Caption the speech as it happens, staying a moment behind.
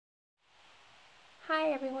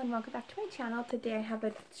Hi everyone, welcome back to my channel. Today I have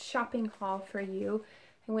a shopping haul for you.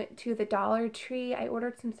 I went to the Dollar Tree. I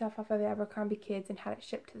ordered some stuff off of the Abercrombie Kids and had it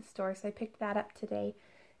shipped to the store, so I picked that up today.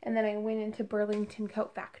 And then I went into Burlington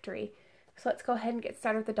Coat Factory. So let's go ahead and get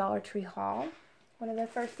started with the Dollar Tree haul. One of the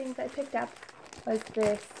first things I picked up was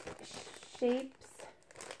this Shapes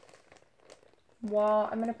wall.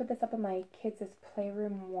 I'm going to put this up on my kids'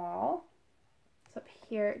 playroom wall. So up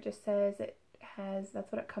here it just says it has, that's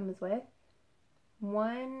what it comes with.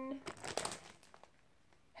 1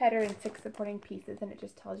 header and 6 supporting pieces, and it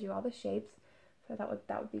just tells you all the shapes. So I thought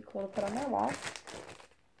that would be cool to put on my wall.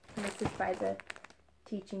 And this is by the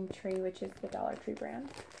Teaching Tree, which is the Dollar Tree brand.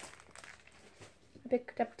 I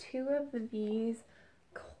picked up 2 of these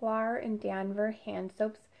Clar and Danver hand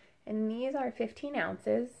soaps, and these are 15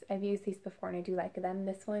 ounces. I've used these before and I do like them.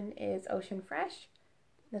 This one is Ocean Fresh.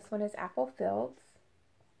 This one is Apple Fields.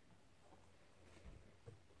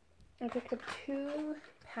 I picked up 2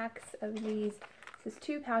 packs of these. This is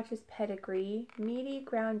 2 pouches Pedigree. Meaty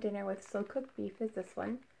ground dinner with slow cooked beef is this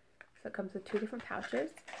one. So it comes with 2 different pouches.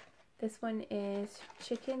 This one is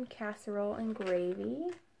chicken casserole and gravy.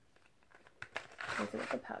 These are what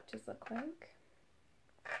the pouches look like.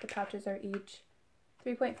 The pouches are each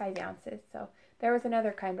 3.5 ounces. So there was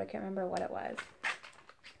another kind, but I can't remember what it was.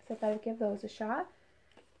 So I thought I'd give those a shot.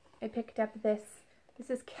 I picked up this. This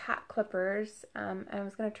is cat clippers. I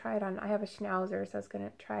was going to try it on, I have a Schnauzer, so I was going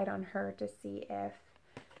to try it on her to see if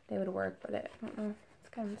they would work with it. I don't know. It's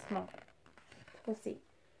kind of small. We'll see.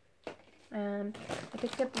 I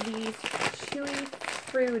picked up these Chewy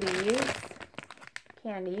Fruities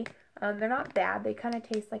candy. They're not bad. They kind of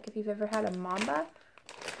taste like if you've ever had a Mamba.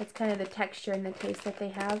 It's kind of the texture and the taste that they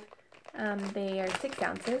have. They are 6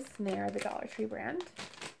 ounces, and they are the Dollar Tree brand.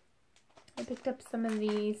 I picked up some of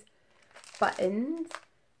these buttons,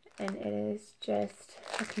 and it is just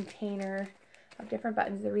a container of different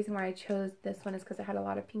buttons. The reason why I chose this one is because it had a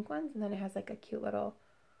lot of pink ones, and then it has like a cute little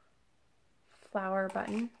flower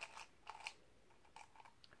button.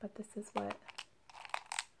 But this is what,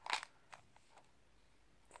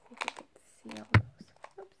 let's see if you can see all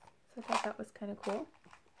those. Oops. So I thought that was kind of cool.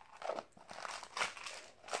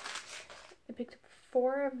 I picked up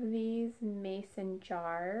 4 of these mason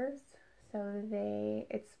jars. So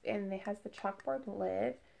it has the chalkboard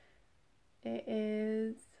lid. It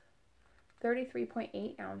is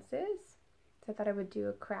 33.8 ounces. So I thought I would do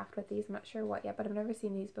a craft with these. I'm not sure what yet, but I've never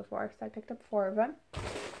seen these before. So I picked up 4 of them.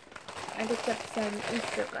 I picked up some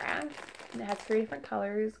Easter grass. And it has 3 different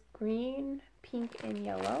colors: green, pink, and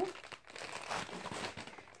yellow.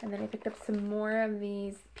 And then I picked up some more of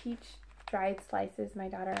these peach dried slices. My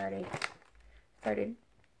daughter already started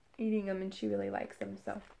eating them and she really likes them,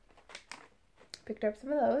 so picked up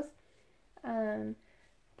some of those.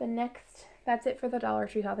 That's it for the Dollar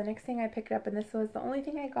Tree haul. The next thing I picked up, and this was the only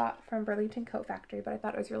thing I got from Burlington Coat Factory, but I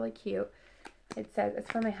thought it was really cute. It says, it's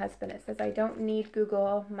for my husband. It says, "I don't need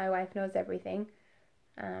Google. My wife knows everything."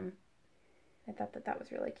 I thought that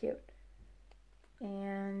was really cute.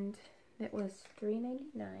 And it was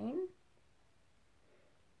 $3.99.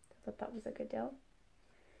 I thought that was a good deal.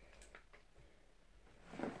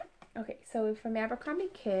 Okay, so from Abercrombie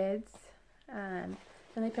Kids, then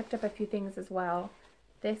I picked up a few things as well.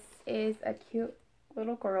 This is a cute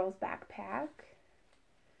little girl's backpack,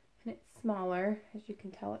 and it's smaller, as you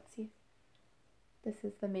can tell. Let's see. This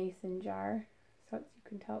is the mason jar, so you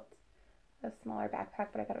can tell it's a smaller backpack,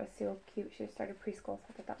 but I thought it was so cute. She just started preschool, so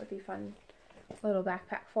I thought that would be a fun little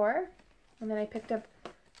backpack for her. And then I picked up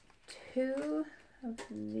 2 of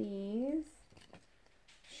these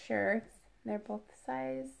shirts. They're both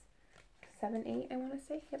size 7/8, I want to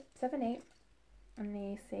say. Yep, 7/8. And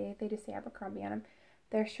they just say Abercrombie on them.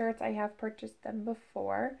 They're shirts. I have purchased them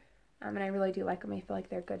before, and I really do like them. I feel like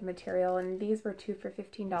they're good material. And these were 2 for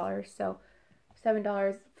 $15, so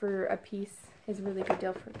 $7 for a piece is a really good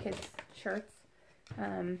deal for kids' shirts.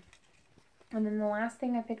 And then the last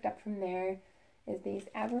thing I picked up from there is these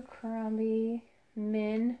Abercrombie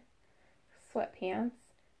men sweatpants,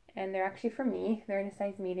 and they're actually for me. They're in a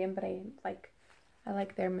size medium, but I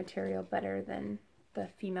like their material better than the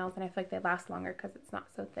females, and I feel like they last longer because it's not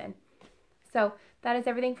so thin. So that is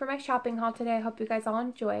everything for my shopping haul today. I hope you guys all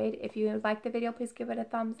enjoyed. If you liked the video, please give it a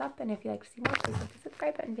thumbs up, and if you'd like to see more, please hit the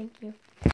subscribe button. Thank you.